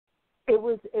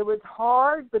it was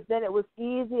hard, but then it was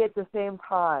easy at the same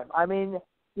time. I mean,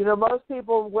 you know, most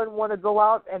people wouldn't want to go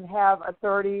out and have a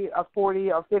 30, a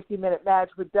 40, or 50-minute match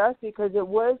with Dusty because it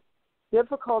was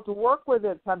difficult to work with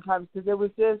it sometimes because it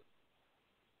was just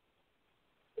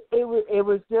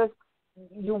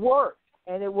you worked,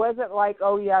 and it wasn't like,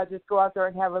 oh yeah, just go out there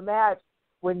and have a match.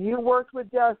 When you worked with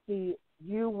Dusty,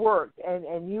 you worked,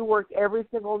 and you worked every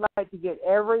single night to get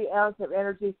every ounce of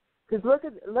energy. Because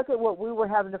look at what we were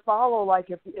having to follow. Like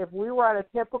if we were on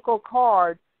a typical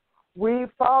card, we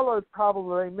followed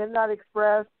probably Midnight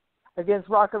Express against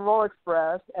Rock and Roll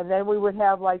Express, and then we would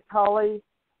have like Tully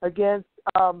against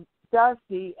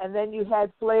Dusty, and then you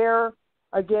had Flair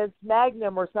against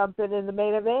Magnum or something in the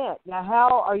main event. Now,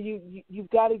 how are you've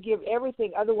got to give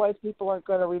everything, otherwise people aren't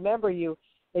going to remember you.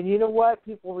 And you know what?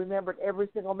 People remembered every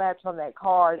single match on that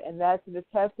card, and that's a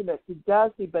testament to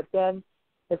Dusty, but then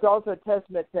it's also a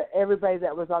testament to everybody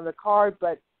that was on the card,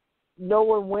 but no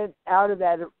one went out of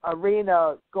that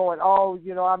arena going, oh,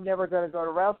 you know, I'm never going to go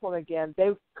to wrestling again. They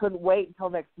couldn't wait until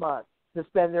next month to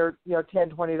spend their, you know,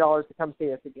 $10, $20 to come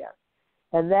see us again.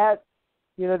 And that,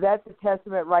 you know, that's a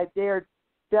testament right there.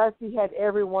 Dusty had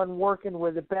everyone working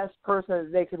with the best person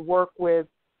that they could work with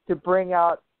to bring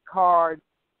out cards,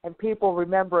 and people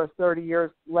remember us 30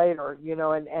 years later, you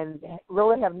know, and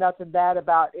really have nothing bad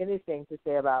about anything to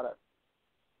say about us.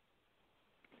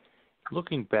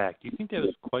 Looking back, do you think that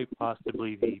was quite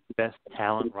possibly the best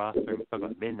talent roster? We're talking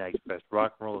about Midnight Express,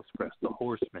 Rock and Roll Express, The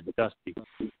Horsemen, Dusty.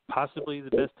 Possibly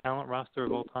the best talent roster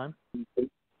of all time?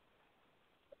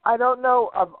 I don't know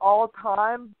of all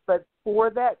time, but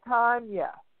for that time,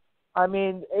 yeah. I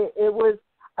mean, it was,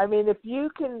 I mean, if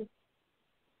you can,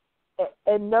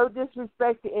 and no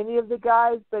disrespect to any of the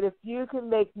guys, but if you can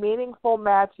make meaningful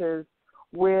matches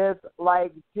with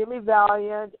like Jimmy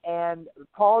Valiant and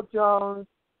Paul Jones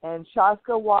and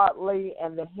Shaska Watley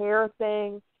and the hair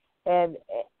thing, and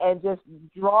just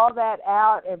draw that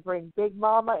out and bring Big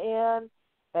Mama in,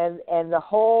 and the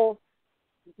whole,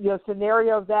 you know,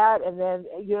 scenario of that, and then,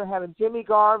 you know, having Jimmy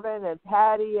Garvin and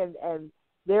Patty and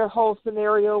their whole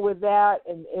scenario with that,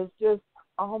 and it's just,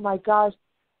 oh my gosh,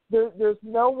 there's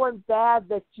no one bad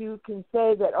that you can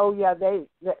say that, oh yeah,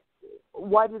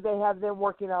 why did they have them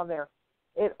working on there?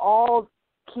 It all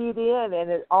keyed in, and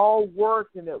it all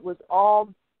worked, and it was all.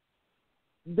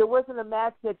 There wasn't a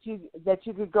match that you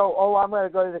could go, oh, I'm going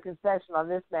to go to the concession on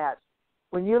this match.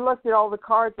 When you looked at all the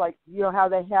cards, like, you know, how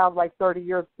they have like 30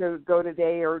 years to go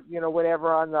today, or, you know,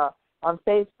 whatever on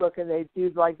Facebook, and they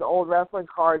do like the old wrestling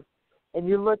cards, and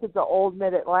you look at the old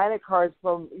Mid-Atlantic cards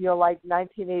from, you know, like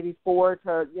 1984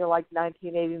 to, you know, like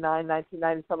 1989,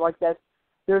 1990, something like that.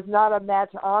 There's not a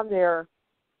match on there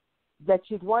that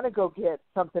you'd want to go get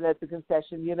something at the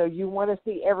concession. You know, you want to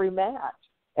see every match.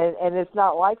 And it's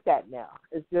not like that now.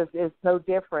 It's just, it's so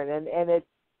different. And it's,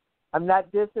 I'm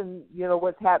not dissing, you know,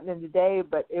 what's happening today,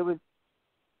 but it was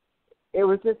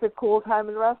just a cool time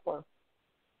in wrestling.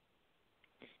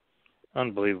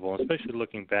 Unbelievable, especially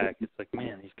looking back. It's like,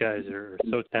 man, these guys are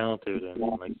so talented, and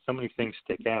like so many things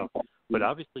stick out. But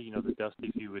obviously, you know, the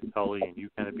Dusty feud with Tully and you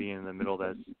kind of being in the middle,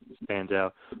 that stands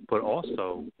out. But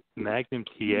also Magnum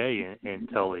TA and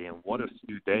Tully, and what a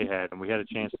feud they had. And we had a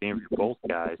chance to interview both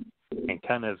guys and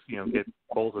kind of, you know, get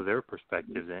both of their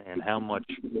perspectives and how much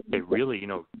they really, you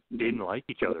know, didn't like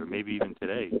each other. Maybe even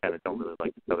today kind of don't really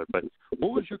like each other. But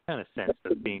what was your kind of sense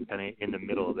of being kind of in the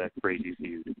middle of that crazy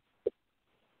feud?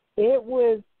 It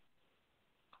was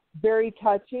very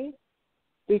touchy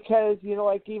because, you know,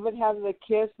 like even having the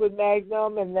kiss with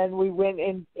Magnum, and then we went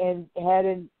and had,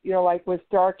 you know, like with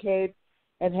Starrcade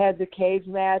and had the cage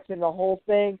match and the whole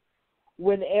thing.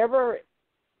 Whenever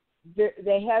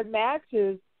they had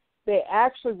matches, they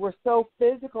actually were so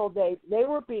physical. They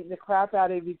were beating the crap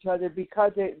out of each other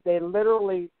because they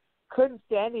literally couldn't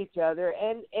stand each other.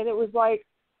 And it was like,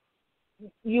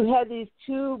 you had these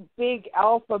two big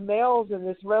alpha males in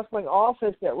this wrestling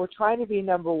office that were trying to be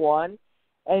number one,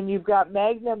 and you've got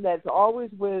Magnum that's always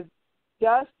with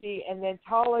Dusty, and then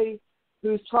Tully,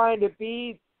 who's trying to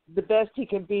be the best he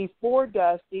can be for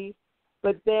Dusty,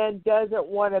 but then doesn't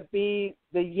want to be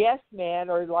the yes man,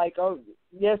 or like, oh,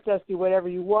 yes, Dusty, whatever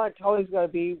you want, Tully's going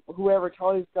to be whoever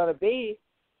Tully's going to be.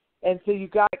 And so you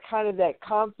got kind of that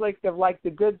conflict of like the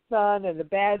good son and the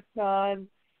bad son,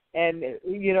 and,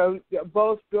 you know,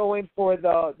 both going for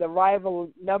the rival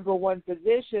number one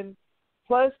position,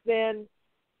 plus then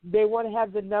they want to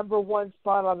have the number one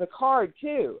spot on the card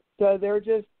too. So they're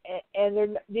just, and they're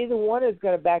neither one is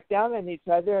going to back down on each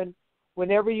other. And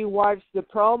whenever you watch the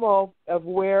promo of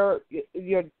where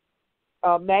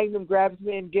Magnum grabs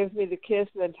me and gives me the kiss,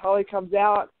 and then Tully comes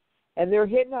out, and they're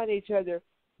hitting on each other,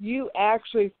 you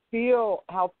actually feel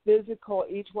how physical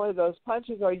each one of those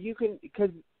punches are. You can, because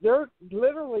they're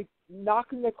literally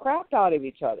knocking the crap out of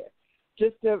each other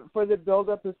just for the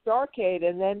build-up of Starrcade.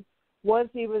 And then once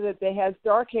even that they had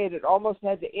Starrcade, it almost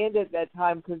had to end at that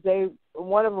time because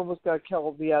one of them was going to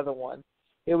kill the other one.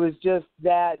 It was just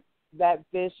that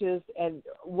vicious. And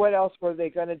what else were they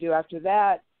going to do after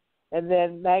that? And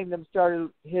then Magnum started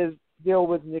his deal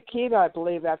with Nikita, I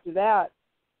believe, after that.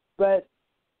 But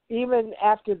even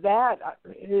after that,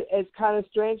 it's kind of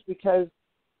strange because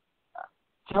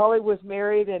Tully was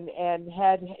married and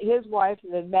had his wife,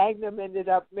 and then Magnum ended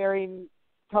up marrying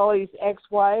Tully's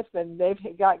ex-wife, and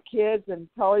they've got kids, and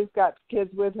Tully's got kids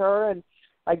with her, and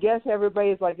I guess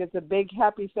everybody's like it's a big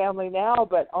happy family now,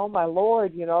 but oh my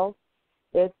Lord,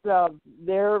 it's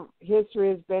their history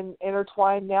has been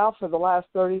intertwined now for the last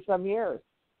 30-some years,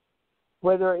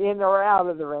 whether in or out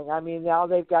of the ring. I mean, now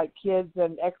they've got kids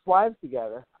and ex-wives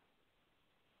together.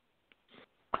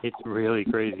 It's really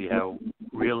crazy how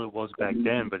real it was back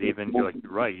then, but even you're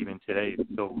right, even today it's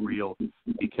so real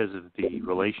because of the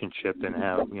relationship and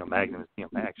how Magnum is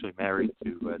actually married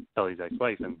to Tully's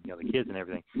ex-wife and the kids and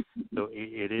everything. So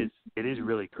it is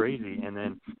really crazy. And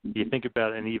then you think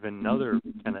about, and even another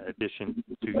kind of addition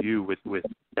to you with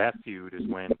that feud is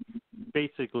when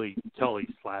basically Tully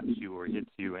slaps you or hits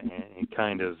you and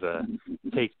kind of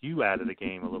takes you out of the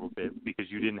game a little bit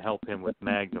because you didn't help him with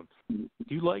Magnum.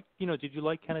 Did you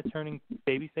like kind of turning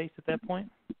babyface at that point?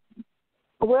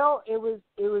 Well, it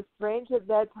was strange at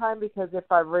that time because if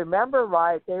I remember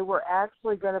right, they were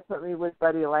actually going to put me with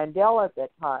Buddy Landell at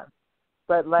that time.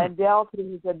 But Landell,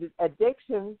 through his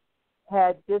addiction,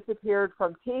 had disappeared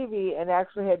from TV and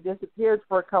actually had disappeared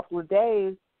for a couple of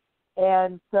days.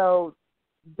 And so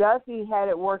Dusty had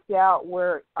it worked out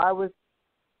where I was,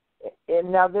 and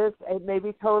now this, it may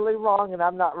be totally wrong and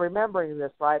I'm not remembering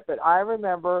this right, but I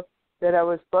remember that I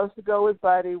was supposed to go with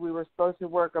Buddy. We were supposed to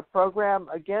work a program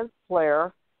against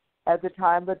Flair at the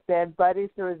time, but then Buddy,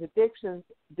 through his addictions,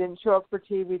 didn't show up for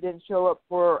TV, didn't show up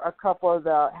for a couple of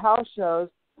the house shows,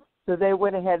 so they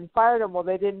went ahead and fired him. Well,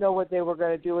 they didn't know what they were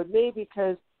going to do with me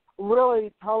because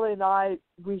really Tully and I,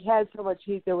 we had so much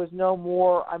heat, there was no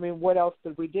more, what else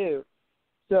could we do?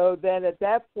 So then at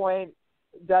that point,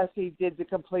 Dusty did the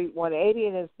complete 180,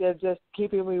 and instead of just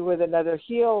keeping me with another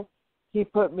heel, he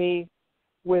put me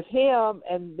with him,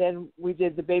 and then we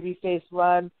did the babyface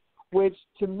run, which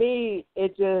to me,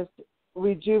 it just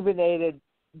rejuvenated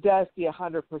Dusty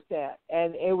 100%.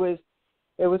 And it was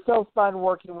so fun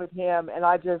working with him, and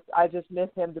I just miss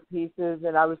him to pieces.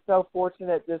 And I was so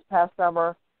fortunate this past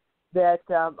summer that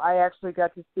I actually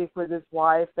got to speak with his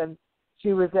wife, and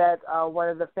she was at one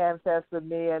of the fan fests with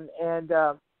me, and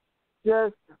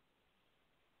just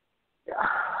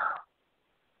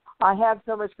I have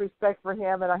so much respect for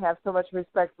him, and I have so much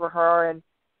respect for her,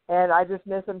 and I just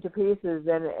miss him to pieces,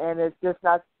 and it's just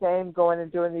not the same going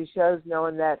and doing these shows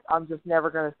knowing that I'm just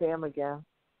never going to see him again.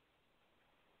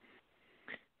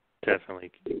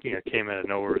 Definitely. Came out of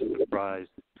nowhere as a surprise.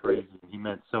 Crazy. He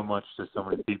meant so much to so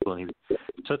many people, and he was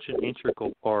such an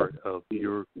integral part of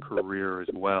your career as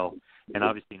well. And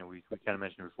obviously, we kind of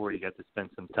mentioned before, you got to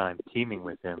spend some time teaming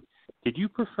with him. Did you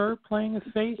prefer playing a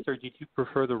face, or did you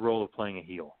prefer the role of playing a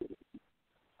heel?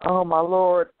 Oh, my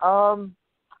Lord. I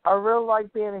really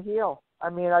like being a heel.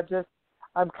 I'm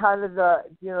kind of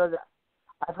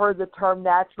I've heard the term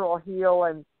natural heel,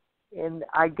 and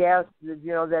I guess,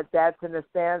 that's in a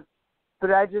sense,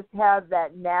 but I just have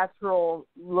that natural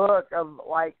look of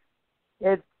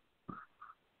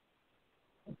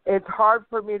it's hard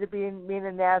for me to be mean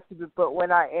and nasty, but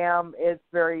when I am, it's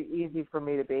very easy for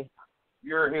me to be.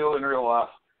 You're a heel in real life.